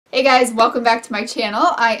Hey guys, welcome back to my channel.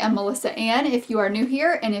 I am Melissa Ann if you are new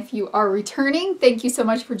here, and if you are returning, thank you so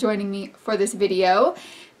much for joining me for this video.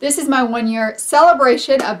 This is my 1-year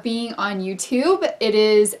celebration of being on YouTube. It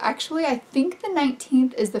is actually, I think the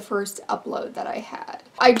 19th is the first upload that I had.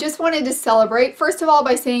 I just wanted to celebrate, first of all,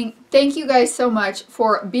 by saying thank you guys so much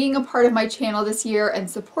for being a part of my channel this year and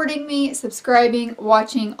supporting me, subscribing,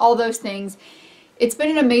 watching, all those things. It's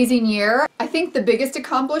been an amazing year. I think the biggest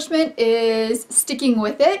accomplishment is sticking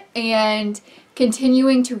with it and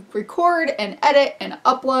continuing to record and edit and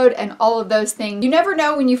upload and all of those things. You never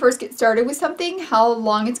know when you first get started with something how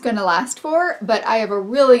long it's going to last for, but I have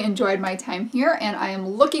really enjoyed my time here and I am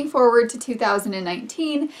looking forward to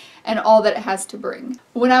 2019 and all that it has to bring.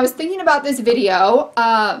 When I was thinking about this video,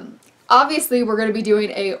 obviously we're going to be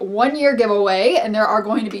doing a 1-year giveaway and there are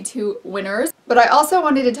going to be 2 winners. But I also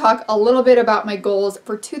wanted to talk a little bit about my goals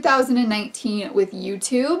for 2019 with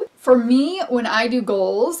YouTube. For me, when I do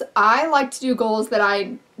goals, I like to do goals that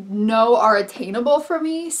I know are attainable for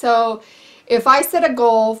me. So if I set a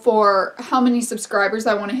goal for how many subscribers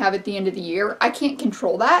I want to have at the end of the year, I can't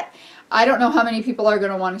control that. I don't know how many people are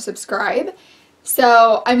going to want to subscribe.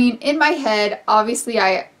 So, I mean, in my head, obviously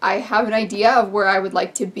I have an idea of where I would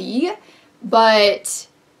like to be, but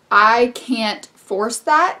I can't force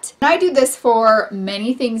that. And I do this for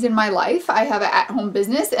many things in my life. I have an at-home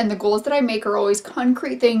business and the goals that I make are always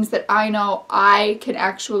concrete things that I know I can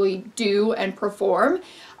actually do and perform.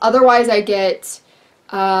 Otherwise, I get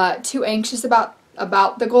too anxious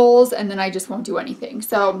about the goals and then I just won't do anything.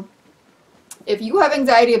 So if you have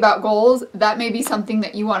anxiety about goals, that may be something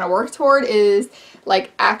that you want to work toward, is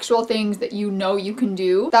like actual things that you know you can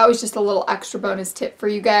do. That was just a little extra bonus tip for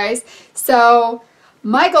you guys. So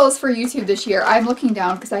my goals for YouTube this year, I'm looking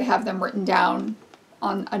down because I have them written down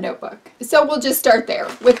on a notebook. So we'll just start there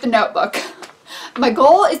with the notebook. My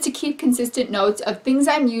goal is to keep consistent notes of things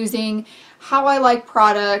I'm using, how I like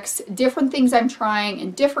products, different things I'm trying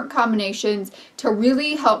in different combinations to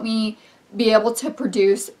really help me be able to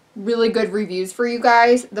produce really good reviews for you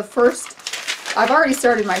guys. I've already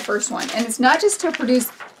started my first one, and it's not just to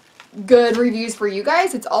produce good reviews for you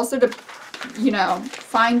guys, it's also to, you know,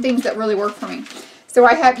 find things that really work for me. So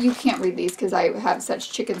you can't read these because I have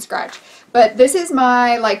such chicken scratch, but this is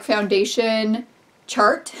my like foundation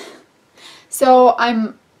chart. So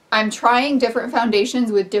I'm trying different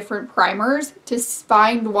foundations with different primers to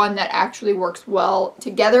find one that actually works well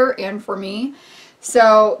together and for me.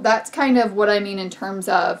 So that's kind of what I mean in terms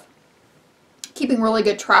of keeping really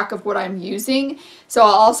good track of what I'm using. So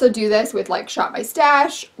I'll also do this with like Shop My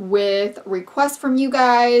Stash, with requests from you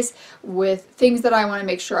guys, with things that I want to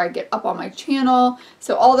make sure I get up on my channel.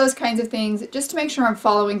 So all those kinds of things, just to make sure I'm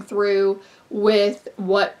following through with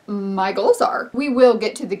what my goals are. We will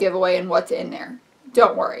get to the giveaway and what's in there.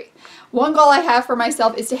 Don't worry. One goal I have for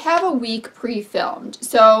myself is to have a week pre-filmed.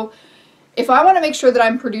 So if I want to make sure that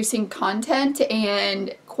I'm producing content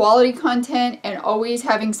and quality content and always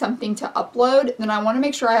having something to upload, then I want to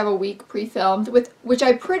make sure I have a week pre-filmed, which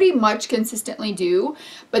I pretty much consistently do.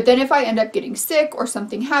 But then if I end up getting sick or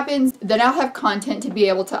something happens, then I'll have content to be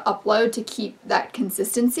able to upload to keep that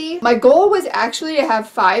consistency. My goal was actually to have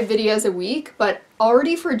 5 videos a week, but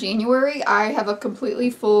already for January, I have a completely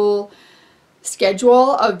full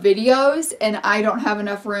schedule of videos and I don't have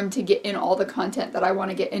enough room to get in all the content that I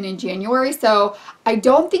want to get in January. So I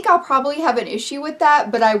don't think I'll probably have an issue with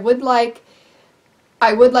that, but I would like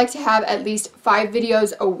to have at least 5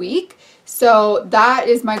 videos a week. So that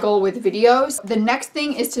is my goal with videos. The next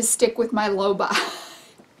thing is to stick with my low buy.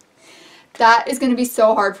 That is going to be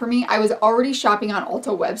so hard for me. I was already shopping on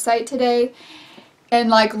Ulta website today and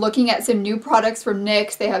like looking at some new products from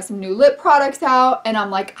NYX. They have some new lip products out and I'm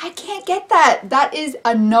like, I can't get that. That is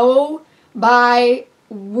a no buy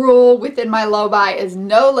rule within my low buy, is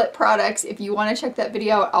no lip products. If you want to check that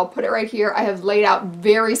video, I'll put it right here. I have laid out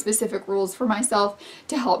very specific rules for myself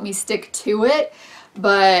to help me stick to it,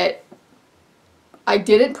 but I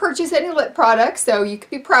didn't purchase any lip products, so you can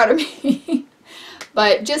be proud of me.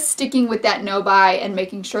 But just sticking with that no buy and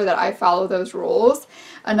making sure that I follow those rules.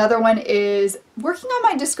 Another one is working on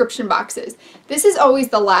my description boxes. This is always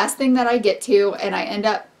the last thing that I get to, and I end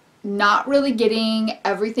up not really getting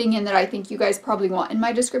everything in that I think you guys probably want in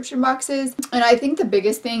my description boxes. And I think the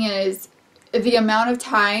biggest thing is the amount of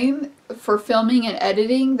time for filming and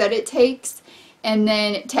editing that it takes, and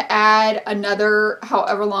then to add another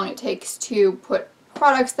however long it takes to put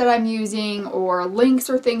products that I'm using or links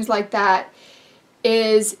or things like that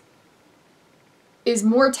is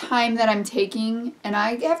more time that I'm taking. And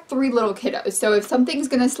I have 3 little kiddos, so if something's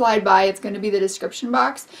going to slide by, it's going to be the description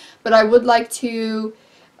box. But I would like to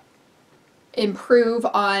improve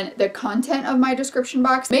on the content of my description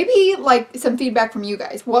box. Maybe like some feedback from you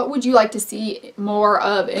guys. What would you like to see more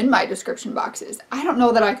of in my description boxes? I don't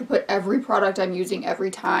know that I could put every product I'm using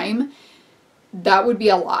every time. That would be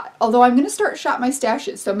a lot. Although I'm going to start shop my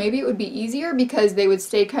stashes, so maybe it would be easier because they would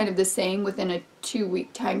stay kind of the same within a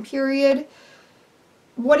 2-week time period.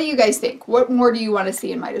 What do you guys think? What more do you want to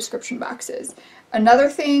see in my description boxes? Another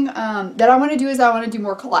thing that I want to do is I want to do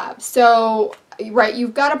more collabs. So, right,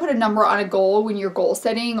 you've got to put a number on a goal when you're goal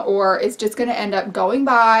setting, or it's just going to end up going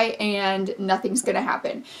by and nothing's going to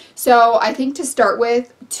happen. So I think to start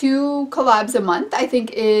with, 2 collabs a month I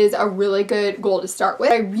think is a really good goal to start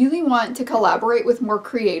with. I really want to collaborate with more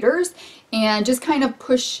creators and just kind of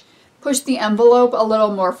push the envelope a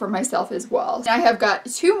little more for myself as well. I have got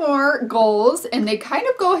 2 more goals and they kind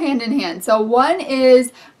of go hand in hand. So one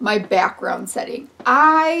is my background setting.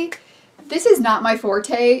 This is not my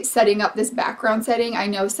forte, setting up this background setting. I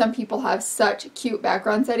know some people have such cute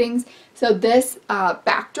background settings. So this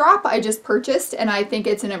backdrop I just purchased and I think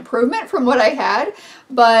it's an improvement from what I had,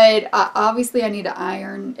 but obviously I need to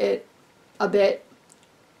iron it a bit.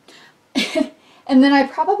 And then I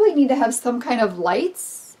probably need to have some kind of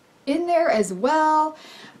lights in there as well,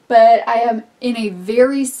 but I am in a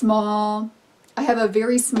very small, I have a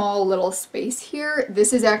very small little space here.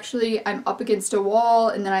 This is actually, I'm up against a wall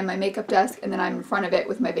and then I have my makeup desk and then I'm in front of it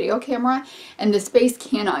with my video camera, and the space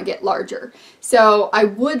cannot get larger. So I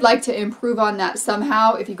would like to improve on that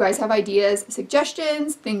somehow. If you guys have ideas,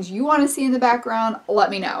 suggestions, things you want to see in the background,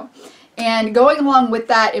 let me know. And going along with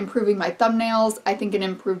that, improving my thumbnails. I think an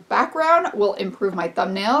improved background will improve my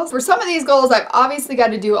thumbnails. For some of these goals, I've obviously got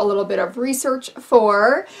to do a little bit of research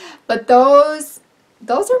for, but those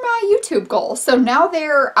are my YouTube goals. So now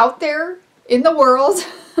they're out there in the world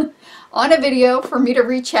on a video for me to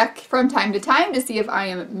recheck from time to time to see if I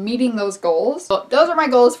am meeting those goals. So those are my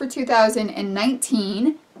goals for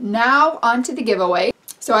 2019. Now on to the giveaway.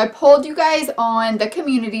 So I polled you guys on the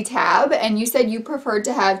community tab and you said you preferred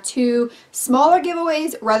to have 2 smaller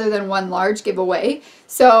giveaways rather than 1 large giveaway.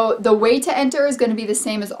 So the way to enter is going to be the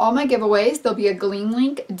same as all my giveaways. There'll be a Gleam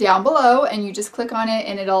link down below and you just click on it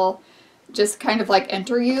and it'll just kind of like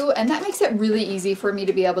enter you, and that makes it really easy for me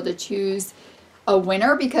to be able to choose a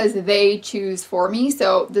winner because they choose for me.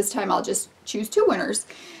 So this time I'll just choose 2 winners.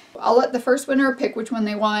 I'll let the first winner pick which one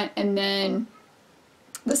they want, and then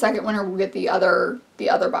the second winner will get the other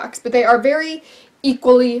box, but they are very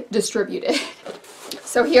equally distributed.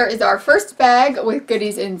 So here is our first bag with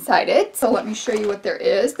goodies inside it. So let me show you what there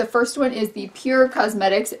is. The first one is the Pure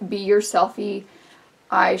Cosmetics Be Your Selfie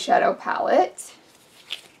eyeshadow palette.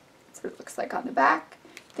 That's what it looks like on the back.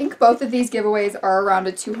 I think both of these giveaways are around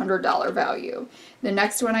a $200 value. The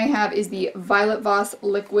next one I have is the Violet Voss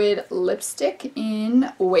Liquid Lipstick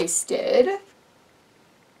in Wasted.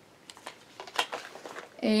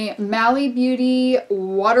 A Mally Beauty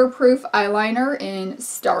waterproof eyeliner in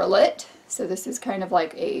Starlit. So this is kind of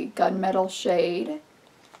like a gunmetal shade.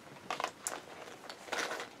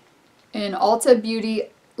 An Ulta Beauty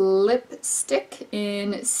lipstick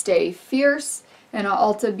in Stay Fierce. And an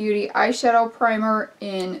Ulta Beauty eyeshadow primer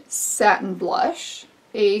in Satin Blush.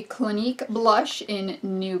 A Clinique blush in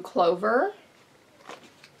New Clover.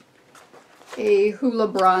 A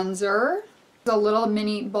Hoola bronzer. A little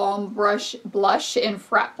mini balm brush blush in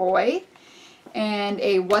Frat Boy, and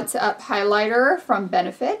a What's Up highlighter from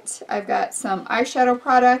Benefit. I've got some eyeshadow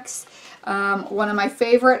products. One of my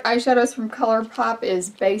favorite eyeshadows from ColourPop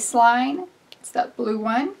is Baseline. It's that blue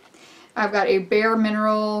one. I've got a Bare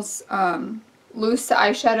Minerals loose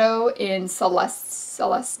eyeshadow in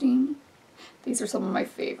Celestine. These are some of my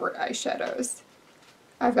favorite eyeshadows.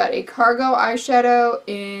 I've got a Cargo eyeshadow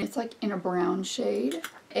in, it's like in a brown shade.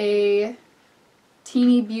 A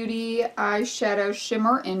Teeny Beauty eyeshadow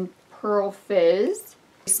shimmer in Pearl Fizz.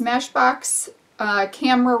 Smashbox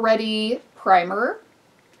Camera Ready primer.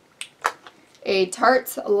 A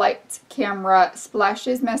Tarte Light Camera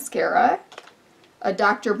Splashes mascara. A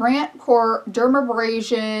Dr. Brandt Pore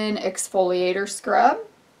Dermabrasion exfoliator scrub.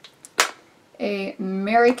 A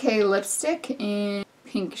Mary Kay lipstick in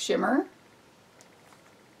pink shimmer.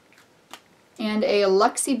 And a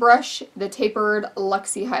Luxie brush, the tapered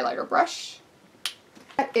Luxie highlighter brush.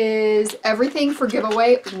 That is everything for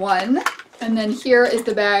giveaway 1. And then here is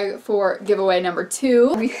the bag for giveaway number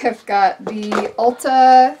 2. We have got the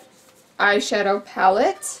Ulta eyeshadow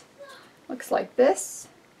palette. Looks like this.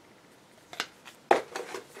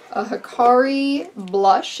 A Hikari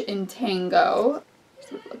blush in Tango.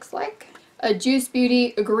 That's what it looks like. A Juice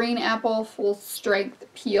Beauty Green Apple Full Strength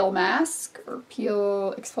Peel Mask or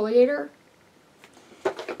Peel Exfoliator.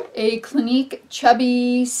 A Clinique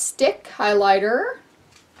Chubby Stick Highlighter.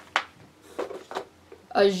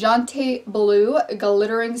 a Jante Blue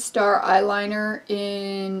Glittering Star Eyeliner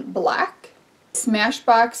in black,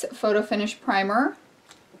 Smashbox Photo Finish Primer,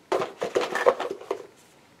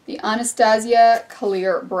 the Anastasia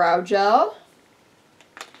Clear Brow Gel,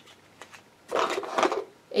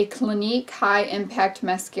 a Clinique High Impact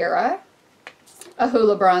Mascara, a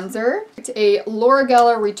Hoola Bronzer, a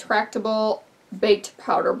L'Oreal Retractable Baked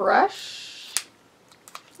Powder Brush,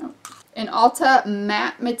 an Ulta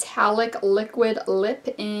Matte Metallic Liquid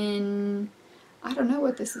Lip in, I don't know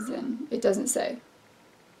what this is in, it doesn't say,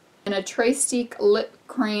 and a Trace Lip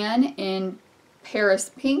Crayon in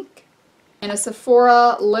Paris Pink, and a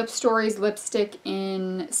Sephora Lip Stories lipstick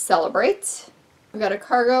in Celebrate. I've got a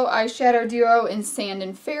Cargo eyeshadow duo in Sand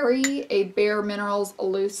and Fairy, a Bare Minerals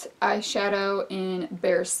loose eyeshadow in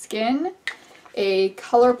Bare Skin, a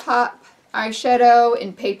ColourPop eyeshadow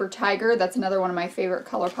in Paper Tiger, that's another one of my favorite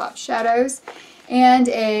ColourPop shadows, and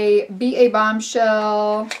a B.A.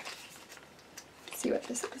 Bombshell, let's see what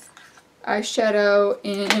this is, eyeshadow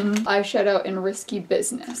in Risky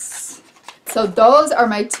Business. So those are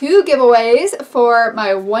my 2 giveaways for my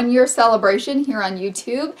 1-year celebration here on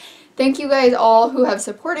YouTube. Thank you guys all who have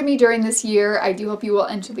supported me during this year. I do hope you will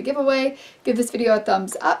enter the giveaway. Give this video a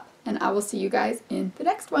thumbs up, and I will see you guys in the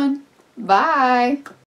next one. Bye!